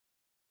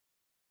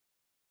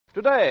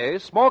Today,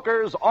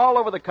 smokers all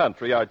over the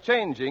country are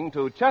changing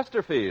to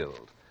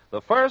Chesterfield, the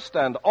first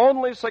and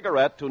only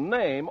cigarette to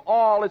name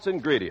all its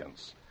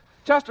ingredients.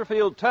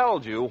 Chesterfield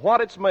tells you what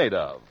it's made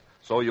of,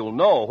 so you'll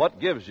know what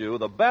gives you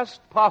the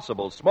best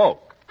possible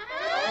smoke.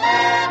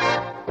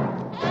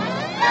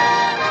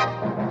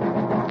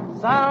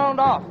 Sound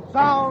off.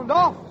 Sound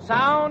off.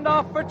 Sound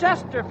off for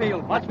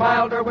Chesterfield. Much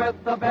milder with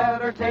a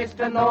better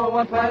taste and no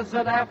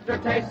unpleasant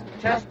aftertaste.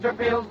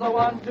 Chesterfield's the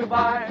one to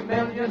buy.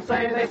 Millions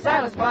say they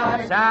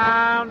satisfy.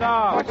 Sound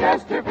off. For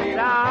Chesterfield.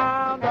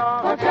 Sound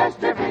off. For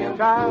Chesterfield.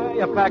 Try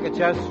a pack of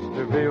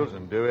Chesterfields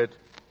and do it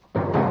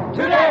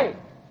today.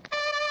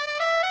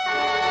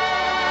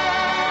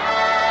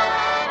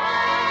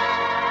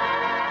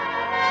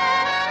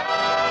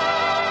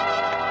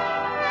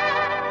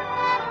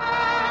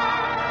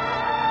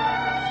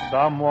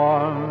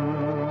 Someone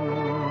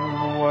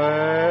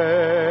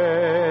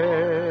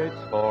waits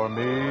for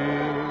me.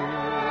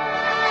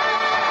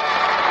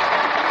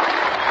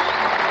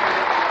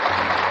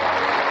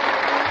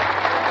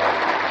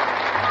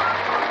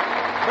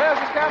 This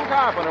is Ken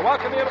Carpenter.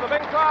 Welcome you to the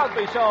Bing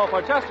Crosby Show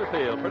for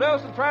Chesterfield.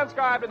 Produced and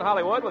transcribed in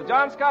Hollywood with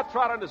John Scott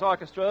Trotter and his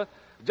orchestra,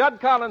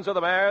 Judd Collins of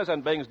the Mares,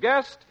 and Bing's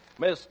guest,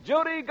 Miss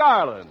Judy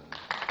Garland.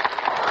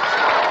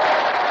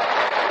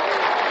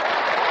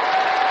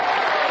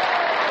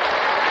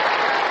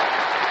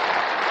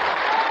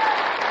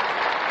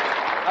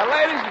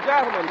 Ladies and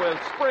gentlemen, with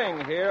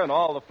spring here and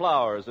all the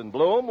flowers in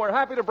bloom, we're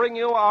happy to bring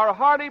you our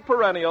hardy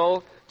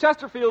perennial,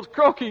 Chesterfield's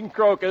croaking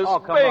crocus,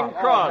 Bing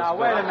Crosby. Now,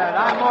 wait a minute.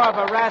 I'm more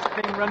of a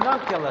rasping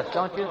ranunculus,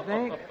 don't you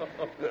think?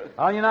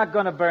 Oh, you're not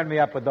going to burn me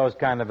up with those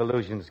kind of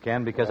illusions,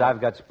 Ken, because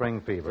I've got spring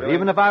fever. Really?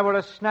 Even if I were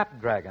a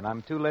snapdragon,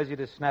 I'm too lazy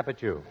to snap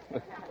at you.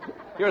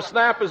 Your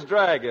snap is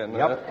dragon.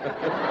 Yep.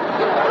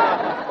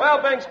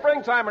 Well, Bing,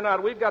 springtime or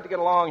not, we've got to get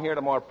along here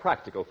to more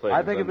practical things.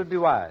 I think it would be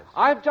wise.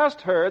 I've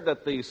just heard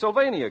that the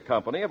Sylvania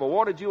Company have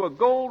awarded you a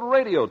gold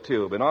radio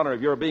tube in honor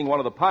of your being one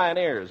of the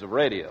pioneers of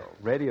radio.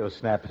 Radio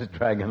snap is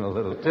dragging a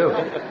little, too.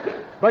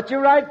 But you're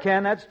right,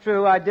 Ken. That's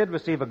true. I did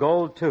receive a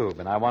gold tube,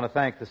 and I want to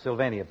thank the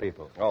Sylvania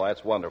people. Oh,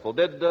 that's wonderful.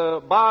 Did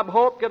Bob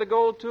Hope get a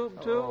gold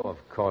tube, too? Oh,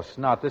 of course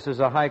not. This is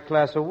a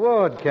high-class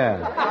award,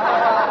 Ken.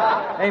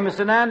 Amos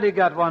and Andy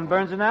got one.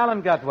 Burns and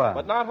Allen got one.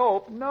 But not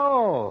Hope.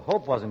 No,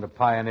 Hope wasn't a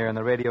pioneer in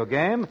the radio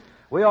game.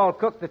 We all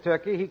cooked the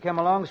turkey. He came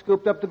along,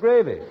 scooped up the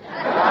gravy.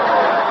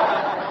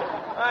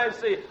 I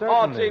see. Certainly.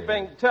 Oh, gee,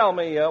 Bing, tell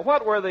me,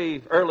 what were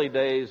the early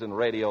days in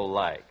radio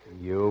like?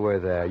 You were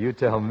there. You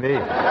tell me.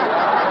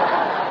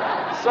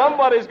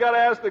 Somebody's got to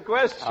ask the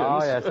questions.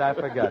 Oh, yes, I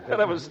forgot.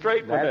 That was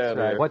straight for That's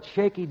right. here. What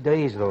shaky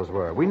days those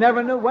were. We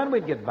never knew when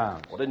we'd get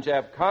bounced. Well, didn't you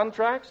have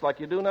contracts like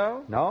you do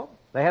now? No.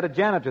 They had a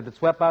janitor that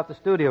swept out the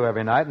studio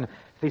every night, and if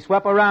he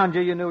swept around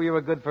you, you knew you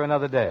were good for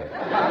another day.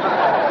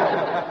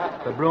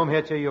 The broom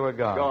hit you, you were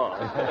gone.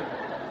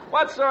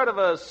 What sort of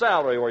a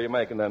salary were you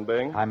making then,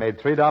 Bing? I made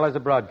 $3 a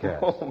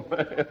broadcast. Oh,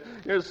 man.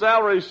 Your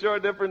salary's sure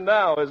different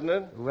now, isn't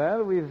it?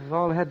 Well, we've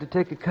all had to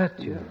take a cut,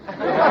 Jim.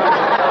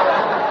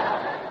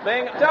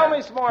 Bing, tell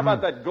me some more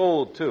about that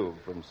gold tube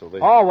from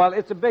Sylvania. Oh, well,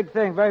 it's a big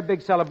thing, very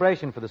big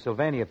celebration for the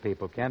Sylvania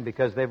people, Ken,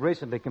 because they've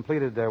recently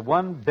completed their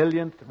 1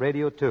 billionth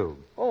radio tube.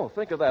 Oh,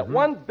 think of that.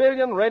 1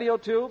 billion radio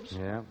tubes?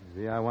 Yeah.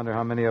 Gee, I wonder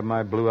how many of them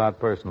I blew out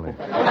personally.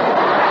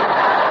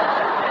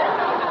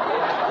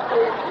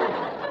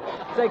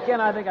 Say,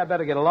 Ken, I think I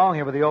better get along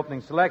here with the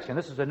opening selection.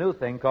 This is a new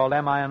thing called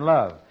Am I in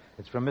Love?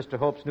 It's from Mr.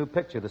 Hope's new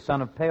picture, The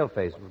Son of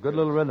Paleface. It's a good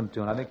little rhythm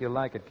tune. I think you'll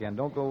like it, Ken.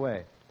 Don't go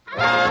away.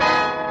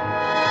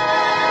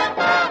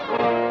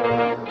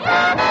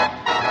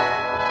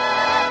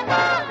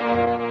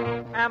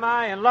 Am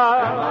I in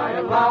love? Am I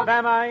in love?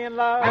 Am I in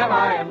love? Am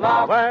I in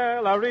love?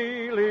 Well, I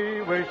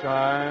really wish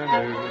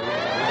I knew.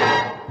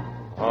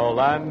 All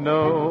I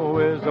know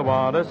is I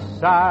want to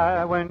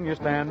sigh when you're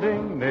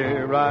standing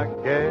near. I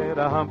get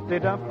a Humpty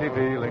Dumpty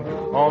feeling.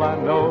 All I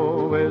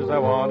know is I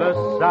want to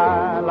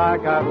sigh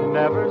like I've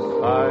never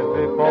sighed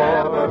before.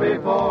 Never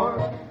before.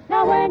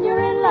 Now when you're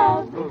in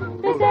love,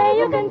 they say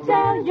you can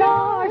tell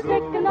you're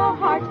sick in the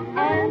heart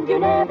and you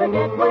never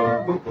get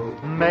well.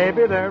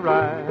 Maybe they're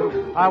right.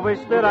 I wish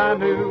that I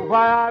knew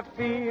why I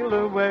feel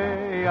the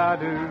way I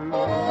do.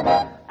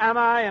 Am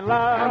I in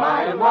love? Am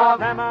I in love?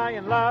 Am I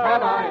in love?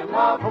 Am I in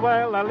love?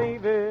 Well, I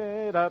leave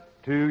it up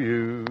to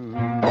you.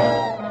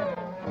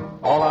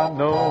 All I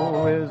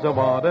know is I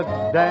want to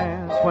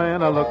dance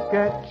when I look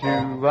at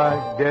you.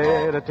 I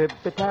get a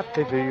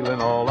tippy-tappy feeling.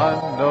 All I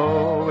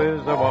know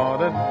is I want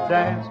to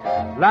dance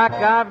like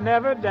I've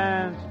never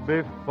danced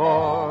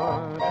before.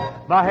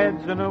 My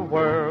head's in a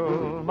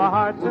whirl, my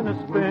heart's in a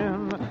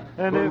spin.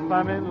 And if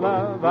I'm in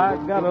love, I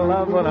gotta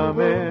love what I'm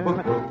in.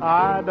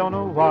 I don't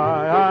know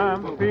why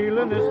I'm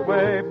feeling this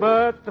way,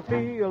 but the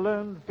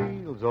feeling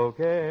feels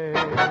okay.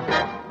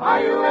 Are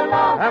you in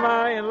love? Am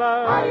I in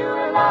love? Are you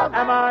in love?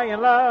 Am I in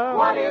love?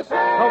 What do you say?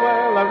 Oh,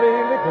 well, I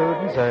really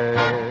couldn't say.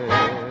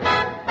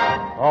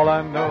 All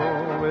I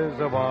know is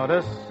I want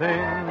to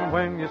sing.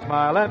 When you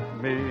smile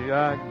at me,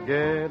 I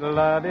get a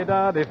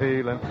la-di-da-di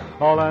feeling.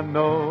 All I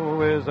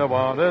know is I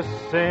want to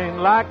sing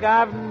like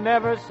I've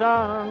never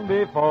sung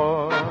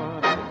before.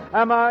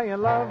 Am I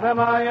in love? Am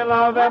I in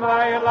love? Am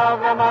I in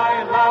love? Am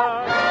I in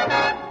love?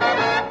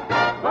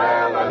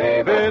 Well, I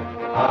leave it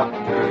up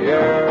to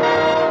you.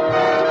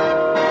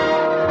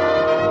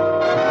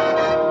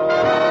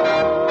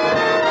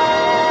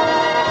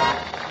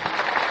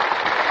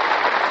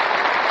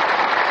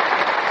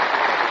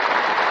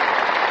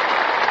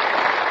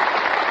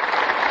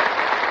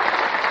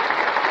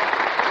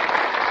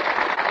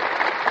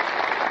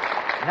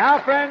 Now,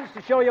 friends,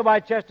 to show you why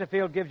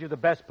Chesterfield gives you the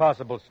best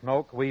possible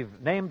smoke, we've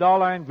named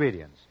all our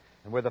ingredients,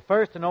 and we're the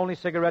first and only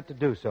cigarette to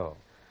do so.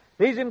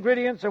 These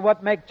ingredients are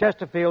what make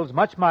Chesterfields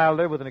much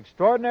milder with an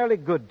extraordinarily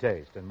good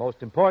taste, and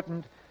most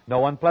important,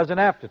 no unpleasant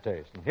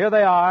aftertaste. And here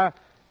they are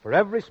for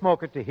every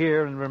smoker to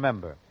hear and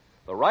remember.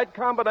 The right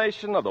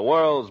combination of the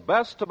world's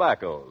best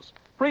tobaccos,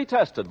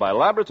 pre-tested by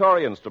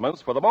laboratory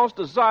instruments for the most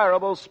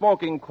desirable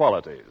smoking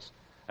qualities.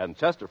 And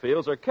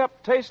Chesterfields are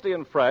kept tasty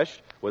and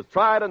fresh with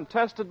tried and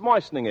tested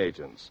moistening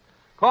agents,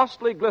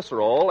 costly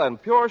glycerol, and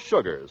pure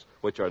sugars,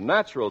 which are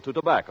natural to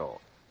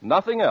tobacco.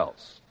 Nothing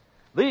else.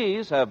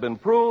 These have been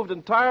proved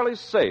entirely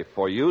safe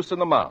for use in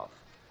the mouth.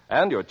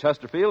 And your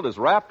Chesterfield is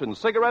wrapped in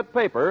cigarette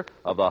paper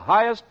of the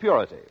highest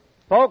purity.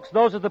 Folks,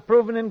 those are the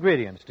proven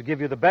ingredients to give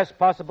you the best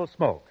possible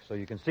smoke, so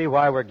you can see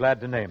why we're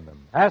glad to name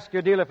them. Ask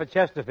your dealer for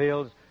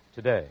Chesterfields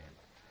today.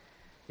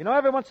 You know,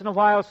 every once in a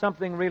while,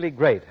 something really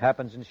great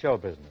happens in show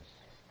business.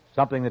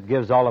 Something that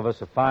gives all of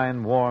us a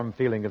fine, warm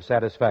feeling of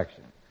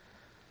satisfaction.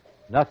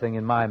 Nothing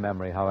in my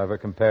memory, however,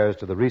 compares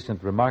to the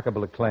recent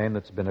remarkable acclaim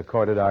that's been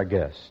accorded our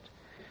guest.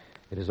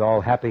 It is all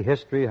happy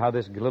history how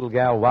this little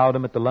gal wowed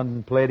him at the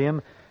London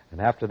Palladium,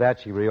 and after that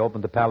she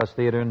reopened the Palace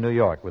Theater in New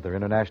York with her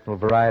international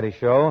variety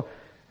show,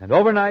 and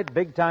overnight,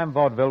 big-time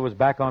vaudeville was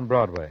back on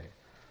Broadway.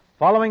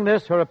 Following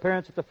this, her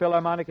appearance at the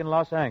Philharmonic in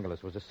Los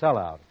Angeles was a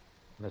sellout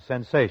and a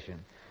sensation.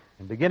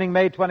 And beginning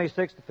May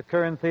 26th at the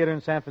Curran Theater in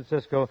San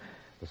Francisco,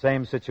 the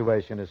same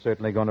situation is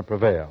certainly going to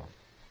prevail.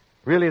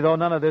 Really, though,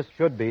 none of this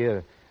should be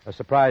a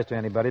surprise to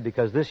anybody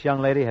because this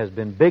young lady has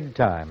been big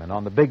time and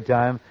on the big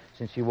time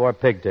since she wore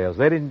pigtails.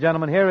 Ladies and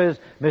gentlemen, here is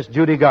Miss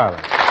Judy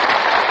Garland.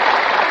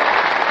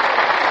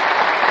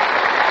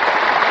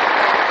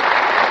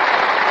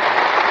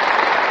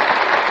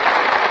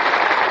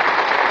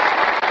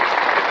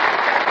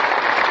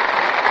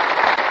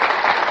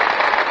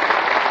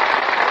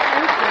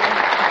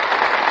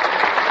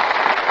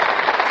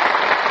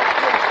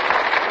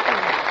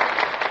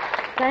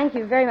 Thank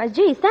you very much.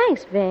 Gee,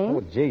 thanks, Bing.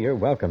 Oh, gee, you're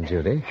welcome,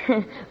 Judy.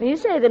 Well, you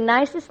say the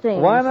nicest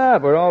things. Why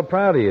not? We're all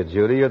proud of you,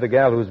 Judy. You're the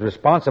gal who's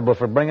responsible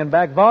for bringing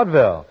back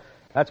vaudeville.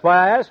 That's why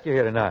I asked you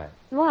here tonight.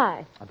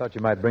 Why? I thought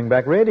you might bring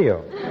back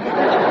radio.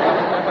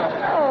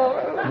 Oh.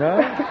 No?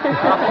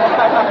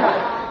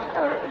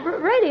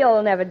 Radio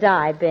will never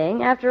die,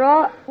 Bing. After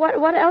all,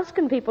 what else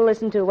can people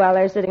listen to while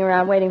they're sitting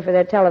around waiting for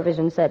their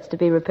television sets to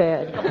be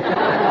repaired?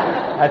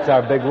 That's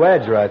our big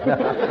wedge right now.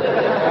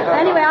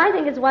 Anyway, I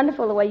think it's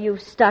wonderful the way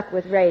you've stuck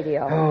with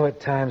radio. Oh, at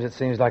times it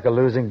seems like a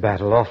losing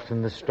battle.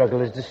 Often the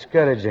struggle is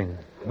discouraging.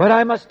 But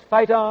I must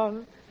fight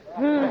on.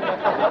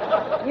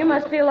 You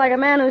must feel like a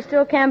man who's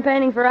still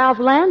campaigning for Alf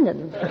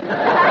Landon.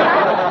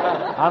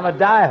 I'm a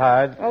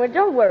diehard. Oh, well,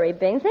 don't worry,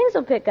 Bing. Things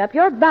will pick up.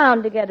 You're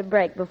bound to get a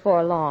break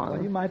before long.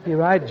 Well, you might be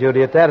right,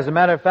 Judy, at that. As a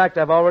matter of fact,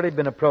 I've already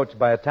been approached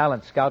by a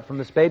talent scout from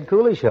the Spade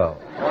Cooley Show.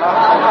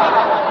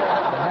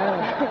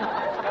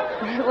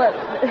 Well,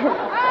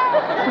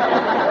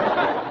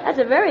 that's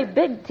a very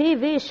big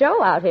TV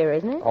show out here,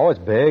 isn't it? Oh, it's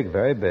big,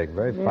 very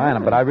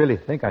fine. But I really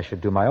think I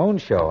should do my own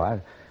show.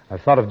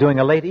 I've thought of doing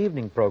a late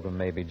evening program,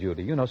 maybe,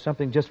 Judy. You know,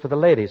 something just for the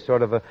ladies,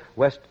 sort of a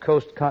West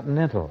Coast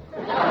Continental.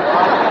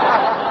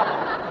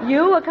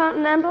 You, a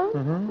Continental?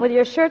 Mm-hmm. With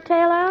your shirt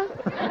tail out?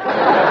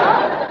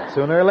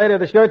 Sooner or later,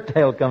 the shirt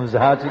tail comes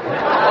out.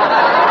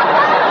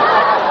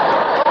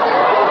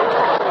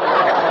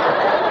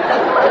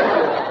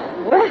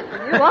 Well,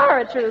 you are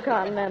a true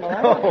Continental.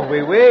 Oh,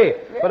 oui.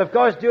 But, of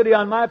course, Judy,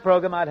 on my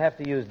program, I'd have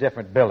to use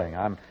different billing.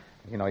 I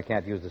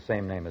can't use the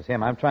same name as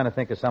him. I'm trying to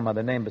think of some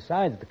other name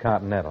besides the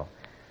Continental.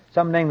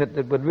 Some name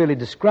that would really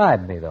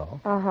describe me,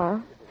 though. Uh-huh.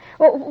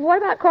 Well, what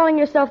about calling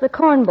yourself the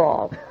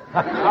Cornball?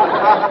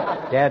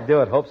 Can't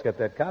do it. Hope's got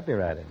that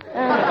copyrighted.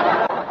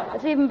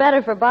 It's even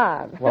better for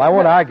Bob. Well, I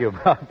won't argue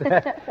about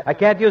that. I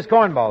can't use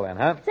Cornball then,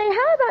 huh? Say,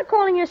 how about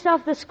calling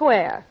yourself the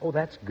Square? Oh,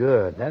 that's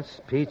good.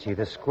 That's peachy.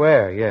 The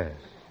Square, yes.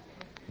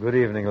 Good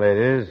evening,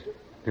 ladies.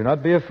 Do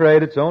not be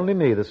afraid. It's only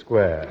me, the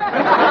Square.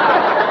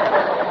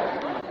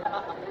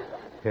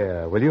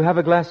 Here, will you have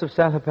a glass of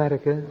Sal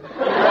Hepatica?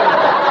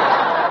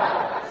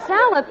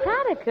 Sal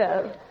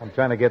Hepatica? I'm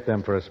trying to get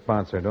them for a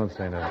sponsor. Don't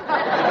say no.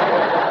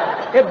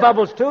 It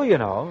bubbles, too, you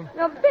know.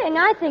 Now, Bing,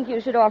 I think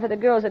you should offer the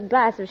girls a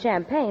glass of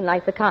champagne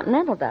like the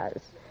Continental does.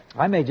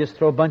 I may just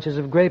throw bunches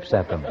of grapes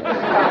at them.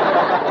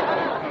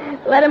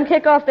 Let them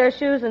kick off their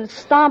shoes and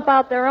stomp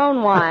out their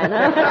own wine,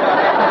 huh?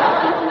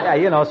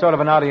 Yeah, sort of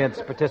an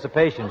audience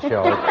participation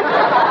show. Don't you think?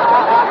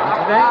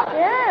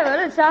 Yeah,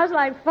 well, it sounds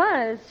like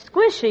fun. It's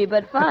squishy,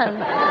 but fun.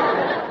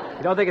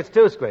 You don't think it's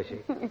too squishy?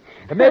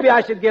 But maybe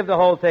I should give the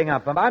whole thing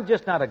up. I'm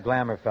just not a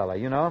glamour fella,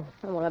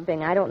 Well,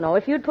 Bing, I don't know.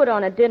 If you'd put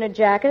on a dinner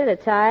jacket, a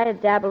tie,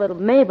 and dab a little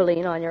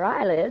Maybelline on your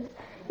eyelids,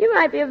 you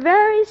might be a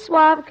very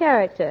suave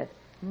character.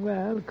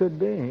 Well, it could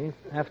be.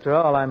 After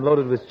all, I'm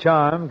loaded with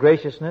charm,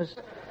 graciousness,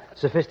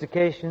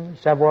 sophistication,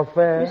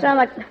 savoir-faire. You sound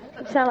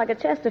like a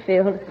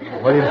Chesterfield.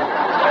 What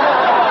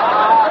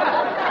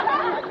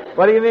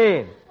do you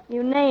mean?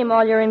 You name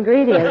all your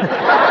ingredients.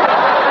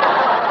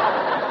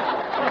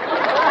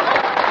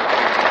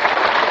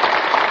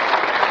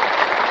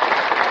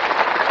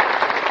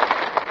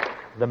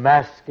 The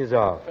mask is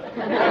off.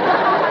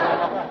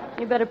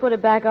 You better put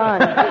it back on.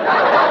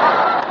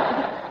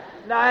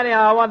 Now,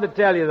 anyhow, I wanted to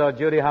tell you, though,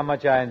 Judy, how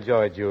much I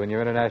enjoyed you and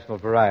your international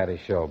variety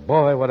show.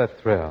 Boy, what a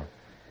thrill.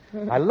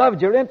 I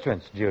loved your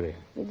entrance, Judy.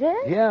 You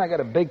did? Yeah, I got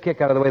a big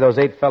kick out of the way those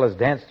 8 fellas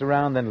danced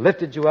around, then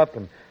lifted you up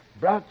and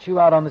brought you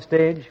out on the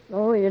stage.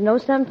 Oh, you know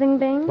something,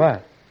 Bing?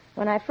 What?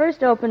 When I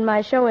first opened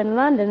my show in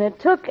London, it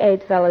took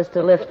 8 fellas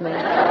to lift me.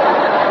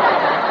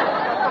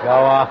 Go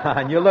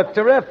on. You look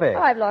terrific.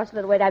 Oh, I've lost a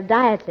little weight. I've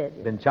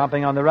dieted. Been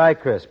chomping on the rye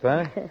crisp,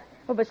 huh?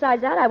 Well,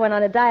 besides that, I went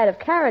on a diet of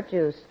carrot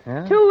juice.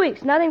 Yeah? 2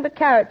 weeks, nothing but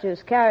carrot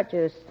juice.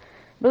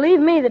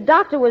 Believe me, the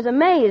doctor was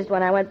amazed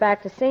when I went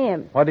back to see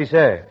him. What'd he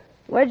say?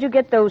 Where'd you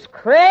get those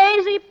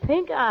crazy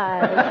pink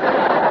eyes?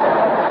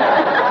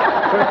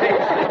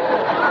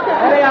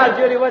 Anyhow,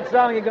 Judy, what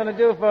song are you going to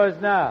do for us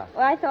now?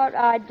 Well, I thought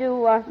I'd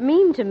do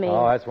Mean to Me.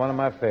 Oh, that's one of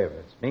my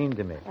favorites. Mean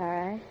to Me. All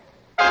right.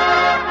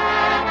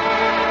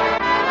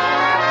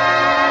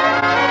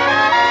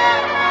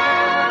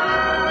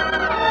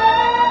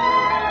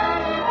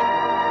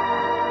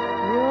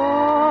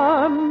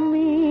 You're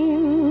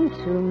mean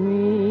to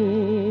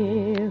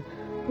me.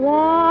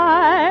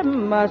 Why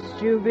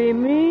must you be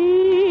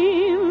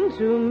mean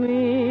to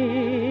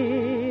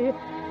me?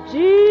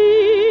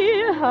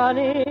 Gee,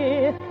 honey,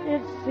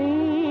 it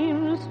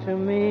seems to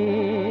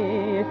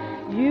me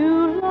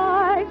you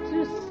like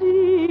to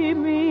see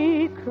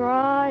me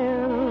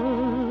crying.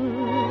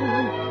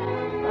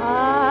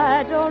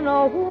 I don't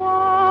know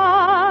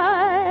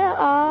why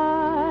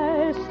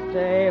I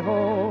stay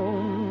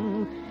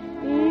home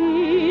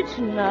each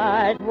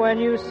night when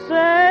you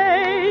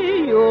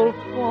say you'll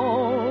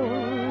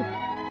phone.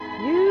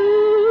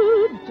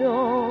 You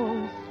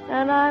don't,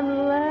 and I'm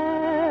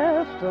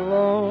left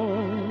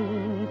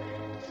alone,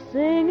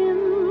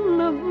 singing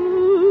the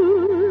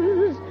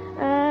blues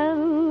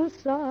and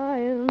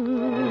sighing.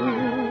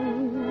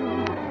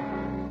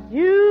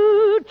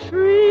 You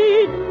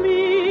treat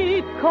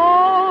me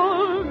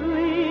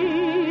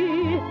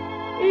coldly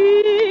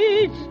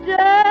each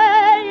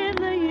day in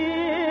the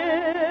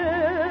year.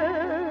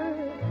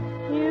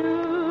 You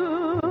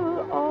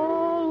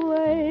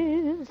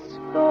always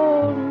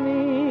scold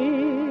me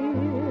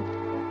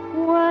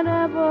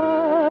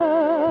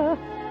whenever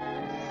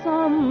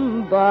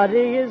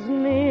somebody is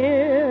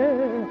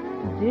near.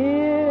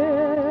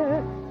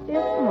 Dear,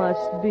 it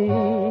must be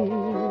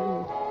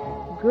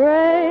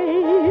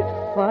great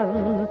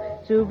fun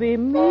to be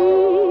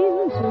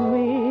mean to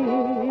me.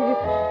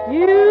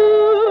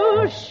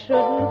 You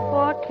shouldn't,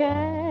 for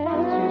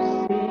can't you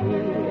see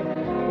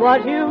what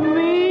you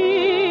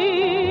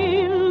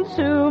mean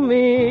to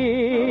me?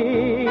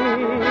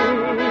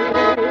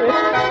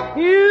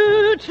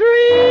 You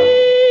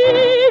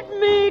treat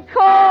me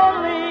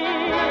coldly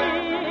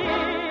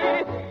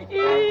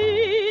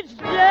each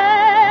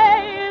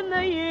day in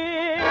the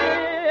year.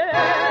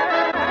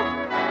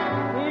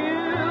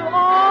 You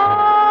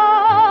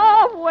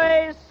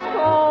always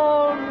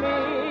scold me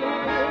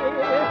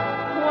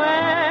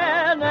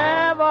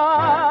whenever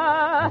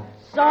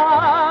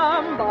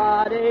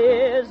somebody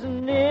is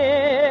near.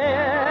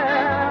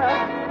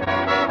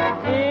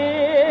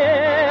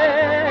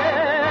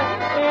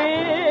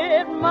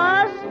 It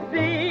must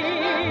be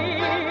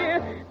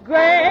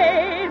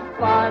great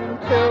fun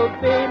to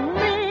be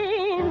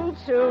mean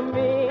to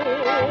me.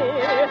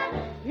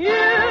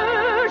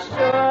 You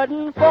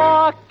shouldn't,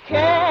 for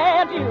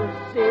can't you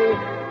see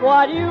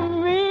what you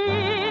mean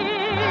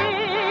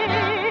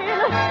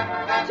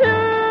to me?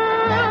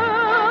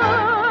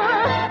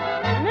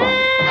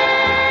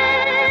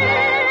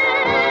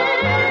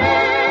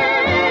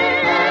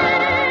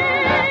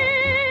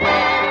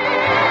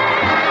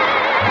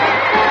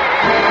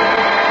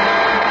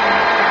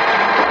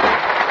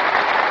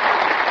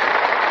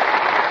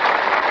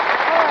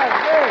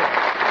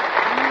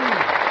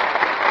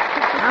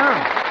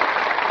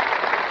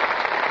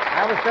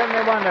 That was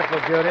certainly wonderful,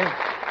 Judy.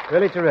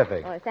 Really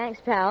terrific. Oh, thanks,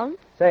 pal.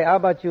 Say, how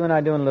about you and I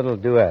doing a little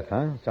duet,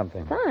 huh?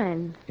 Something.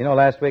 Fine.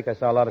 Last week I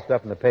saw a lot of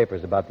stuff in the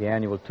papers about the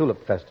annual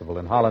Tulip Festival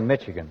in Holland,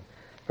 Michigan.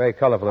 Very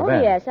colorful Oh,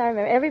 event. yes, I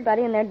remember.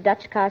 Everybody in their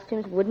Dutch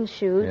costumes, wooden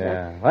shoes.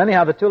 Yeah. Well,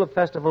 anyhow, the Tulip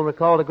Festival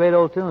recalled a great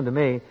old tune to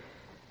me.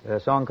 A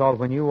song called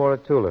When You Wore a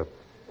Tulip.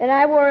 And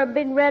I wore a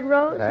big red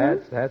rose.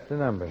 That's the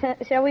number.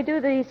 Shall we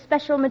do the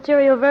special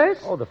material verse?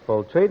 Oh, the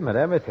full treatment,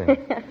 everything.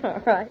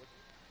 All right.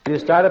 You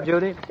start up,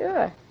 Judy?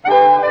 Sure.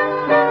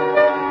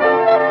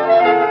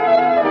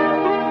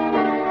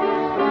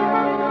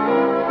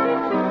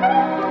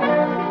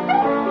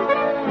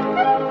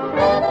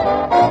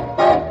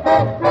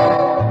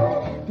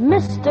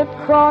 Mr.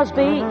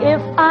 Crosby,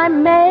 if I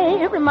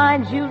may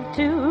remind you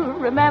to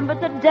remember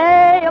the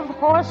day of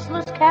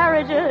horseless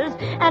carriages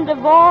and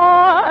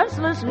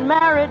divorceless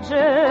marriages.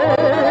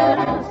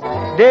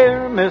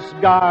 Dear Miss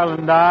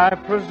Garland, I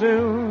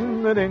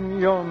presume that in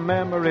your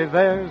memory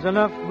there's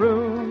enough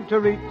room to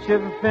reach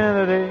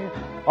infinity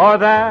or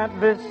that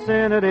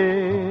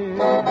vicinity.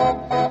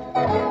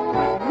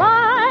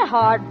 My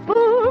heart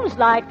booms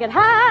like it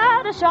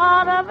had a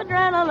shot of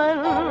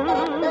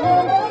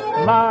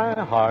adrenaline. My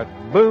heart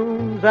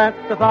booms at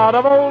the thought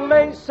of old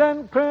lace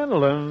and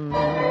crinoline.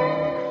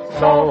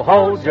 So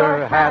hold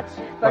your hats,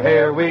 for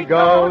here we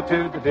go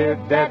to the dear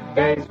dead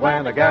days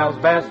when a gal's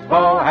best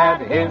beau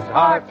had his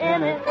heart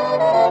in it.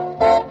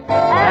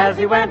 As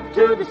he went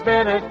to the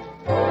spinet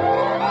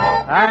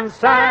and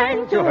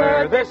sang to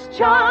her this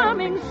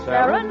charming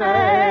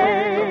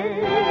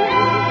serenade.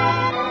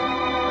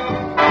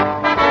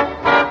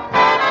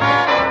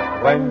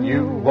 When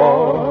you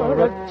wore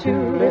a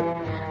tulip,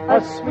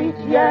 a sweet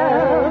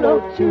yellow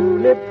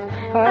tulip,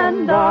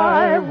 and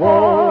I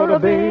wore a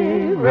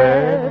big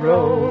red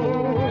rose.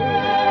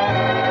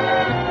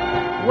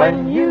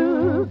 When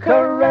you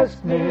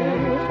caressed me,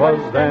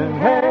 'twas then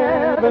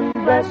heaven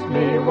blessed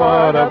me.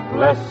 What a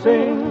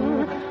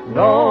blessing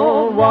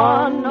no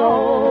one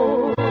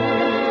knows.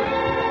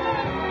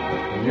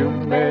 You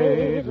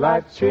made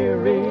life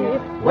cheery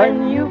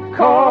when you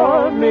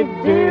called me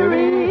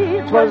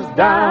dearie. 'Twas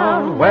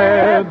down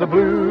where the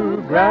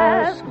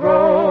bluegrass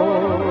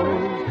grows.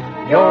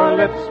 Your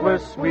lips were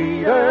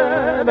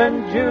sweeter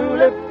than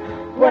julep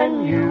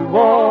when you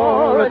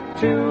wore a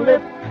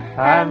tulip,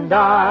 and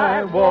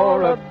I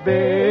wore a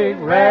big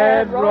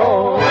red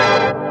rose.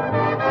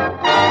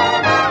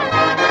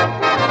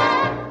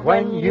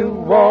 When you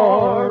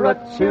wore a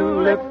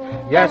tulip,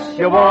 yes,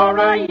 you wore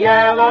a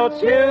yellow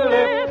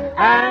tulip,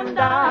 and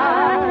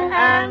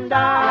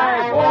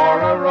I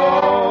wore a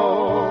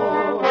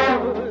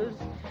rose.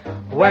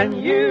 When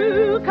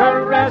you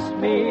caressed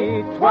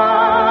me,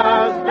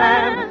 'twas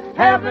then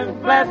heaven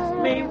blessed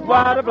me.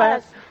 What a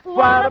bless,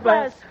 what a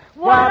bless,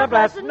 what a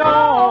bless,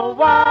 no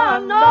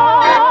one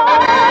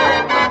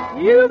knows.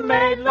 You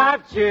made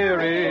life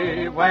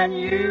cheery when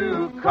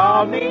you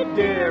called me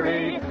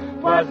dearie.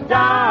 'Twas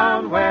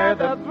down where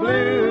the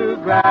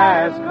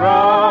bluegrass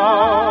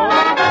grows.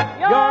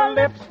 Your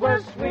lips were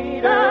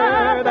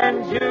sweeter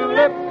than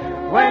julep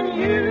when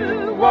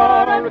you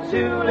wore a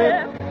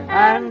tulip,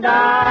 and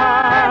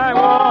I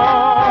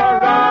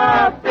wore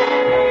a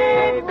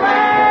big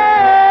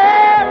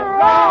red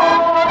rose.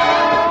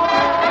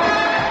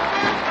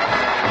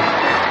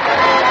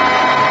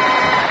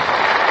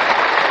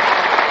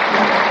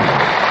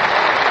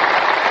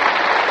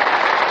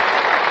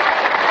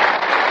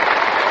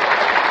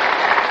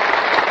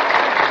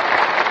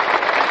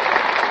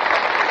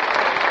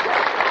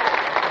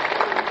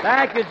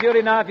 Thank you,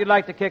 Judy. Now, if you'd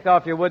like to kick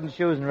off your wooden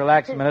shoes and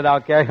relax a minute,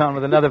 I'll carry on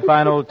with another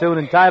fine old tune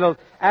entitled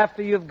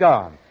After You've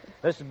Gone.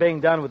 This is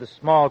being done with a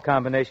small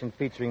combination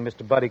featuring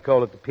Mr. Buddy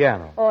Cole at the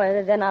piano. Oh,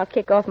 then I'll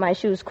kick off my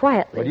shoes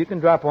quietly. Well, you can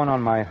drop one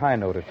on my high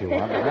note if you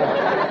want.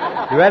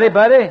 You ready,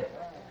 Buddy?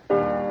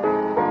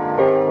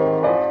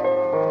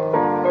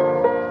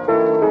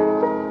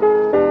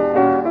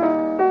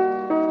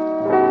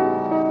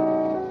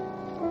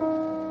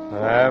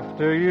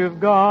 After you've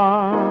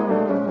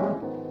gone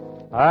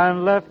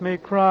and left me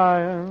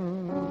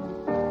crying,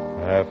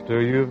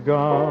 after you've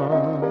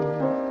gone,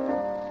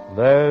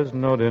 there's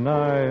no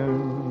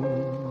denying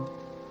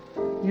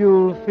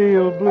you'll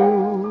feel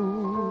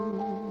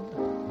blue,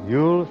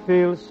 you'll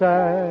feel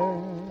sad,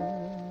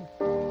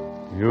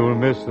 you'll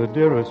miss the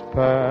dearest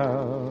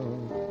pal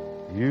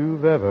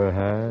you've ever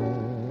had.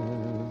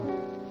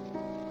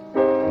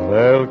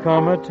 There'll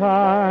come a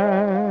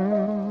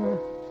time,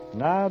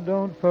 now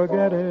don't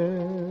forget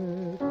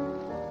it,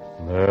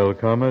 there'll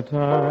come a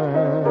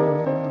time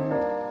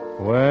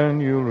when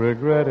you'll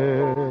regret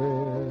it.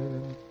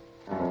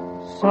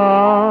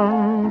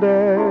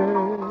 Someday,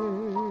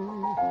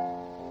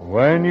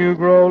 when you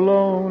grow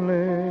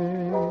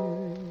lonely,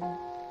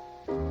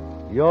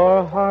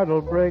 your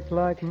heart'll break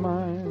like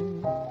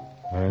mine,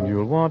 and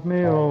you'll want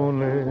me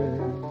only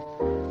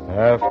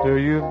after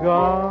you've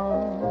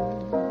gone,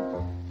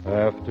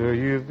 after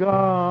you've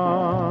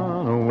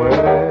gone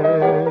away.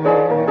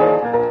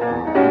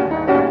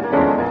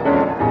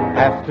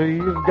 After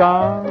you've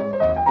gone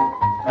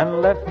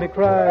and left me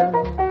crying,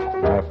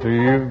 after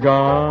you've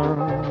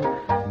gone,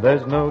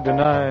 there's no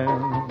denying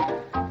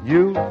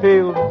you'll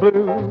feel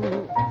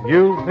blue,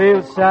 you'll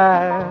feel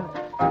sad,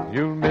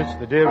 you'll miss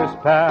the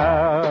dearest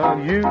pal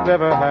you've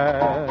ever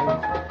had.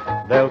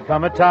 There'll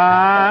come a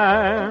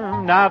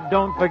time, now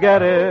don't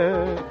forget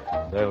it,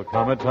 there'll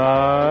come a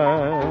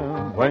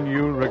time when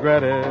you'll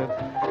regret it.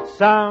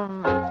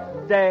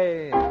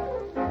 Someday,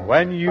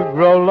 when you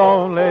grow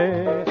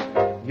lonely,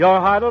 your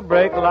heart'll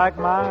break like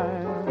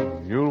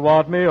mine, you'll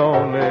want me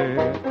only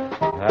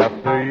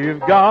After you've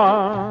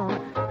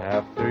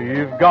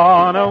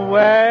gone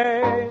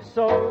away,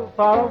 so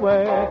far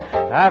away.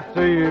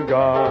 After you've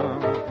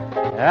gone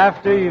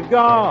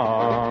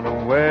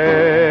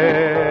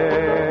away.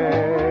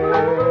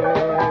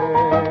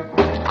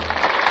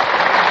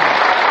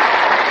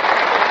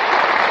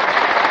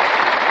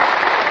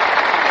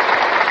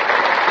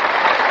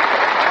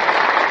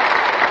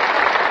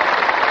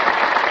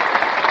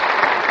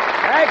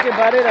 Thank you,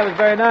 buddy. That was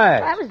very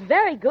nice. That was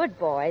very good,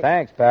 boys.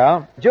 Thanks,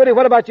 pal. Judy,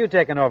 what about you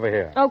taking over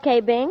here? Okay,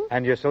 Bing.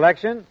 And your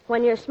selection?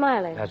 When you're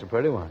smiling. That's a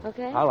pretty one.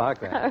 Okay. I like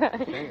that. All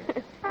right.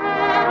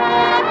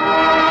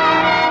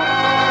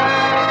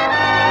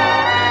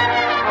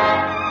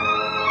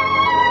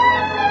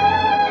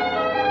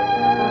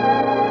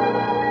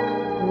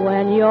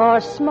 When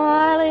you're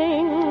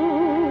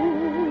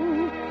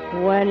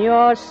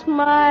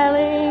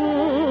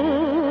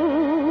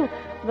smiling,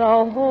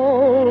 the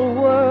whole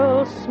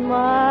world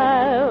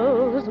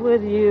smiles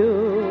with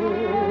you.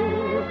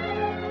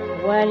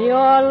 When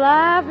you're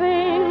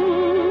laughing,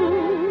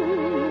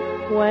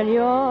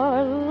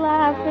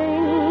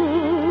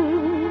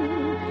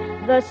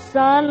 the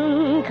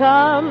sun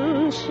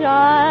comes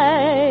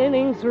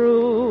shining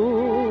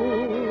through.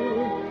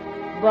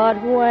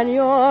 But when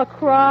you're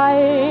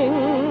crying,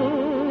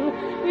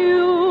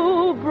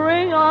 you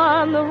bring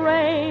on the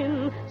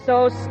rain.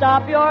 So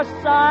stop your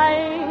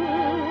sighing.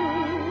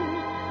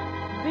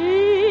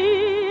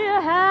 Be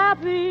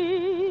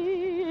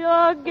happy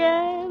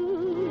again.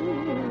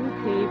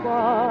 Keep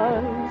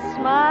on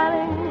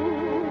smiling.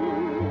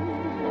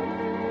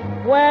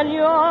 When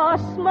you're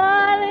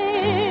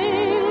smiling,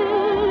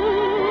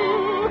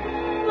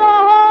 the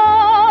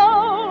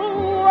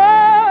whole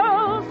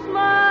world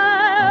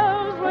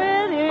smiles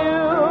with you.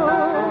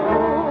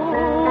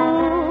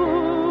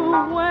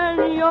 When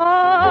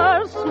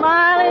you're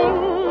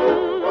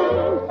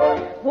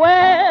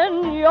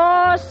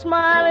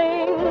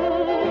smiling,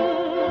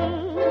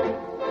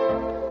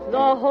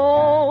 the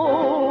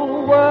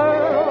whole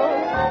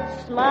world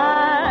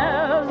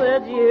smiles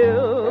at you.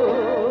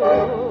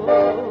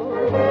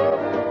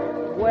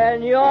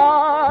 When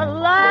you're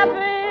laughing,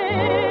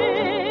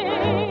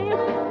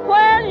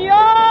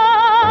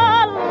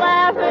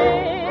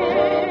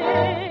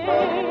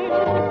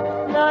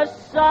 the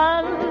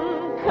sun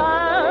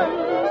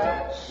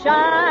comes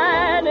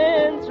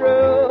shining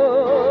through.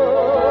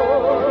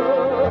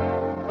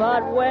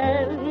 But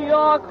when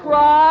you're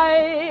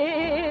crying,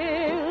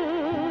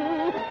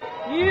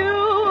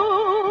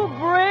 you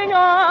bring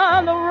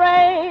on the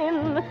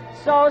rain.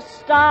 So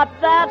stop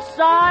that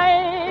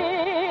sighing.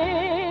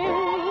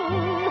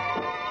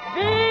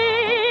 Be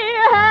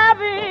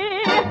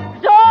happy.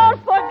 Don't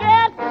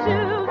forget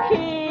to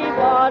keep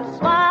on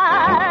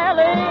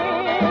smiling.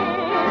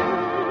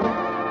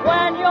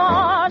 When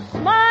you're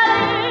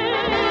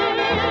smiling,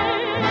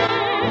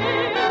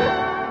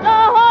 the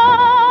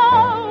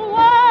whole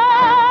world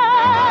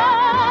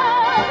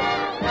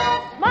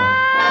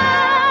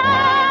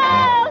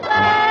smiles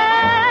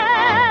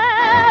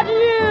at you.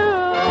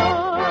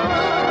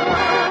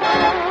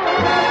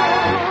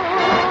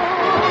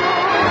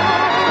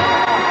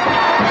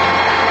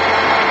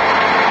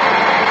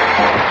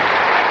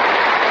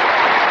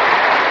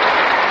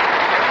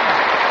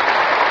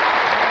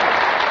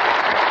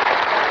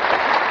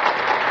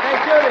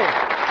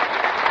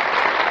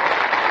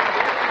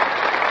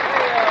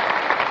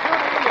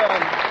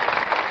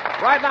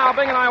 Right now,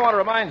 Bing and I want to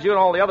remind you and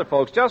all the other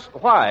folks just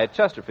why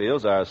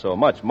Chesterfields are so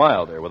much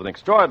milder, with an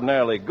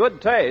extraordinarily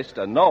good taste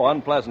and no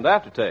unpleasant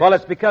aftertaste. Well,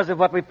 it's because of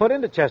what we put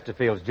into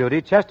Chesterfields,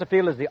 Judy.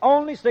 Chesterfield is the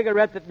only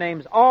cigarette that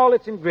names all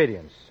its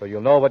ingredients, so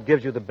you'll know what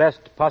gives you the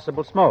best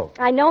possible smoke.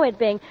 I know it,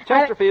 Bing.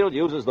 Chesterfield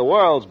uses the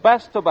world's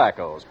best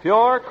tobaccos,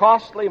 pure,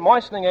 costly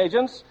moistening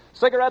agents,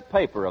 cigarette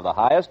paper of the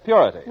highest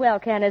purity. Well,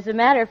 Ken, as a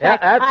matter of Yeah,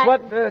 fact... that's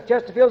what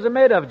Chesterfields are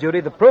made of,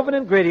 Judy. The proven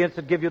ingredients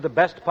that give you the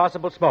best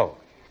possible smoke.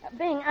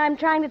 Bing, I'm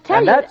trying to tell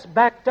And you... that's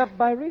backed up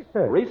by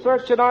research.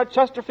 Research in our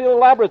Chesterfield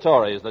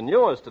laboratories, the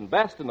newest and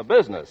best in the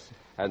business.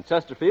 And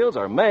Chesterfields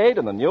are made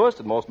in the newest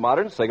and most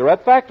modern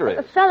cigarette factories.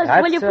 Fellas,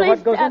 That's will you please...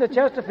 what goes into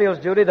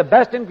Chesterfields, Judy. The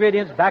best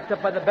ingredients backed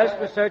up by the best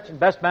research and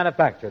best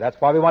manufacture.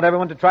 That's why we want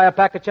everyone to try a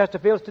pack of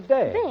Chesterfields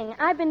today. Bing,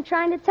 I've been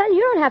trying to tell you,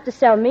 you don't have to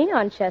sell me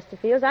on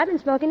Chesterfields. I've been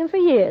smoking them for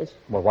years.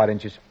 Well, why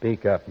didn't you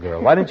speak up,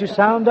 girl? Why didn't you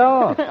sound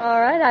off?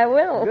 All right, I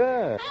will.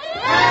 Good.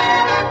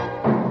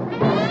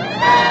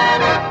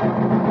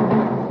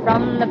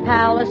 From the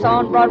Palace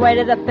on Broadway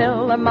to the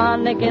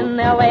Philharmonic in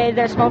L.A.,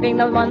 they're smoking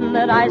the one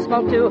that I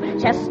smoke too.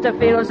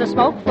 Chesterfield's a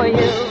smoke for you.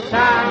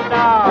 Sound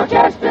off.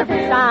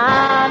 Chesterfield.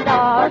 Sound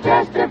off.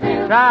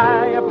 Chesterfield.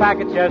 Try a pack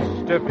of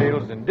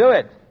Chesterfields and do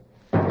it.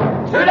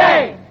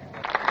 Today!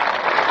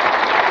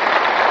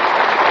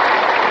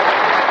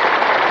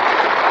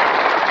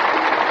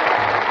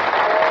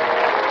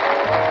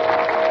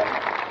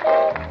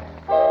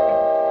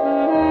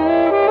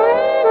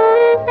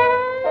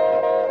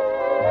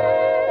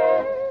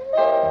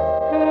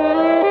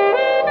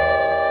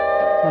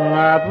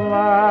 At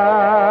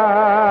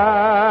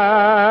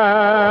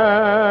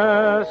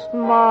last,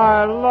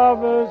 my love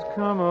has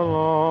come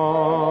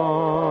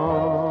along.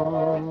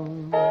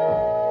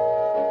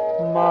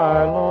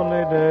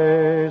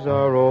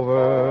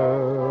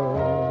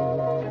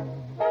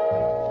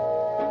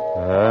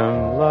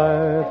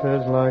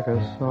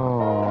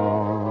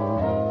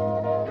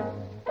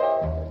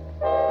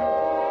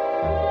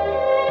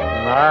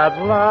 At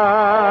last,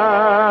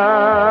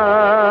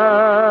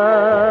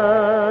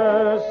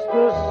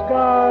 the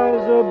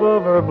skies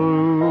above are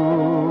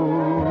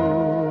blue.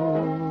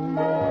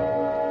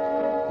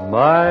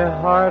 My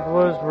heart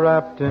was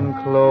wrapped in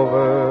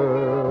clover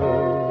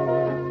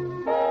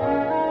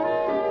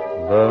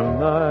the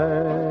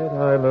night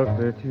I looked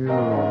at you.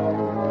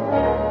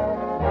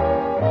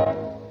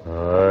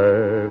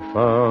 I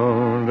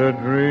found a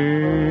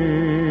dream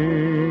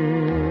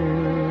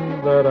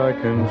that I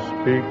can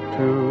speak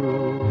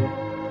to,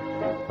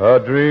 a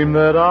dream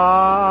that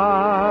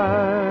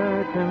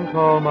I can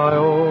call my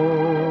own.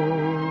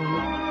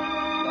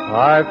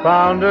 I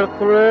found a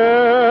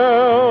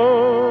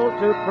thrill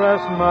to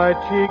press my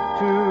cheek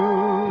to,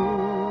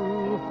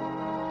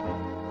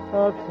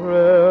 a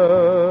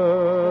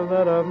thrill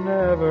that I've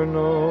never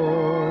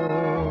known.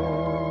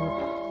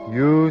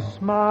 You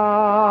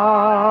smiled,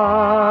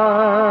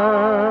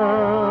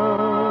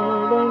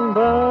 and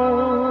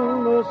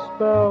then the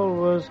spell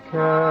was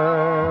cast,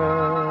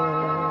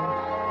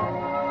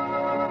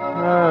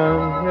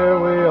 and here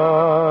we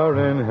are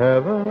in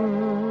heaven,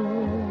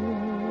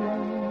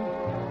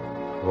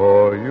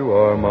 for you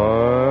are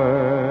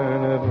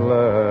mine at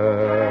last.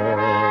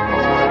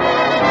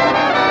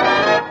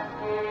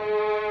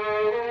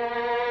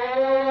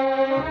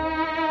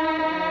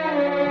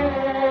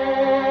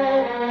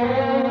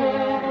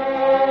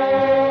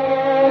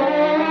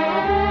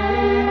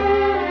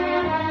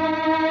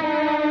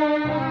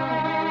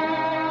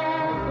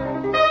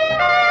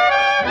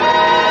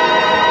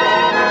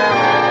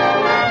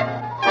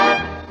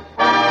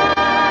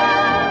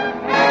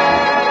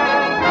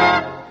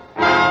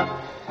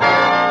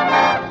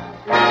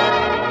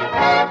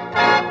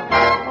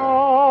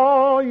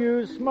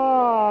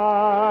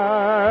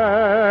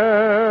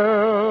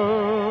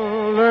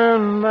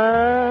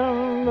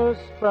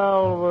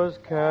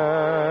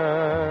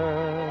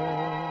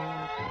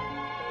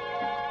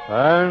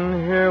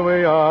 And here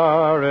we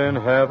are in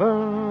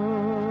heaven,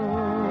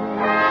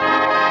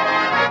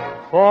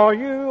 for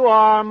you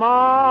are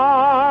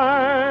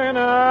mine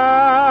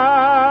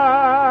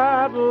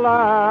at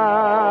last.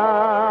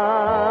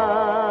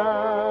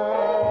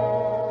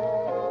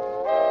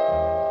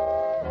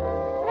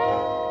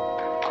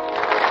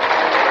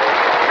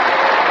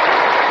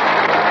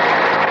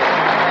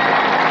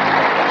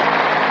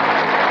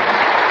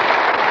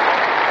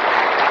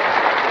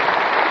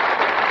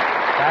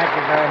 Thank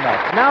you very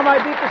much. Now, my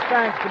deepest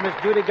thanks to Miss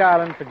Judy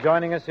Garland for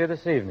joining us here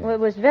this evening. Well, it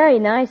was very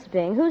nice,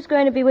 Bing. Who's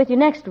going to be with you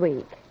next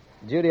week?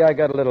 Judy, I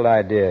got a little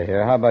idea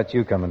here. How about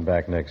you coming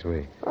back next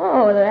week?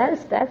 Oh,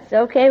 that's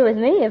okay with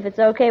me if it's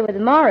okay with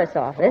the Morris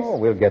office. Oh,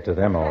 we'll get to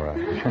them all right.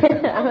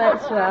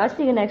 That's swell. I'll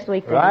see you next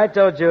week, Bing.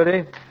 Righto,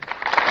 Judy.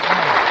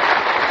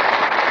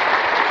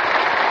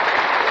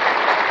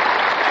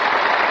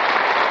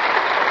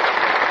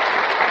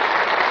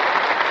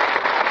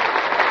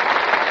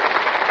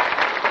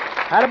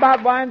 That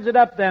about winds it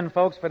up then,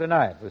 folks, for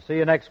tonight. We'll see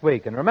you next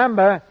week. And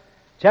remember,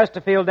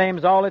 Chesterfield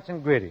names all its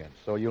ingredients,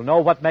 so you'll know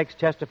what makes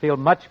Chesterfield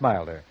much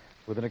milder,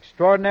 with an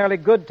extraordinarily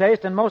good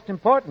taste and, most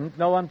important,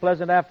 no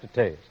unpleasant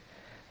aftertaste.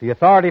 The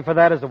authority for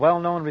that is a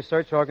well-known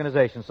research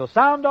organization. So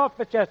sound off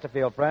for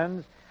Chesterfield,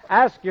 friends.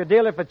 Ask your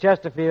dealer for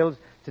Chesterfields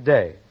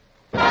today.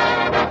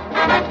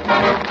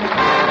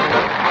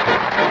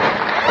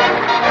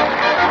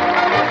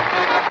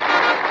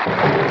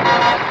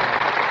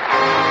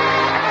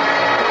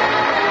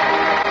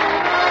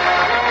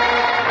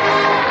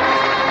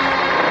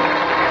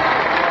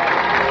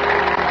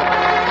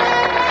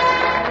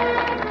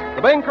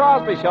 The Bing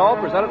Crosby Show,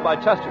 presented by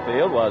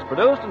Chesterfield, was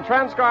produced and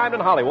transcribed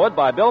in Hollywood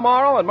by Bill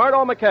Morrow and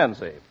Murdo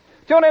McKenzie.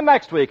 Tune in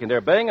next week and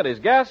hear Bing and his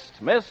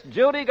guest, Miss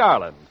Judy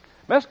Garland.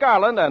 Miss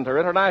Garland and her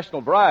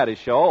international variety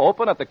show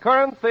open at the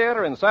Current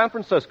Theater in San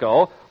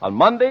Francisco on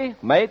Monday,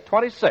 May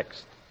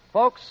 26th.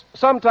 Folks,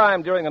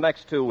 sometime during the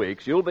next 2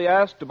 weeks, you'll be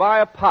asked to buy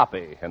a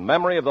poppy in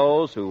memory of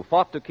those who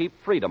fought to keep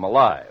freedom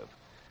alive.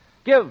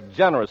 Give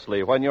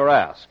generously when you're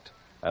asked,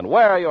 and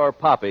wear your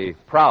poppy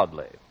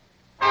proudly.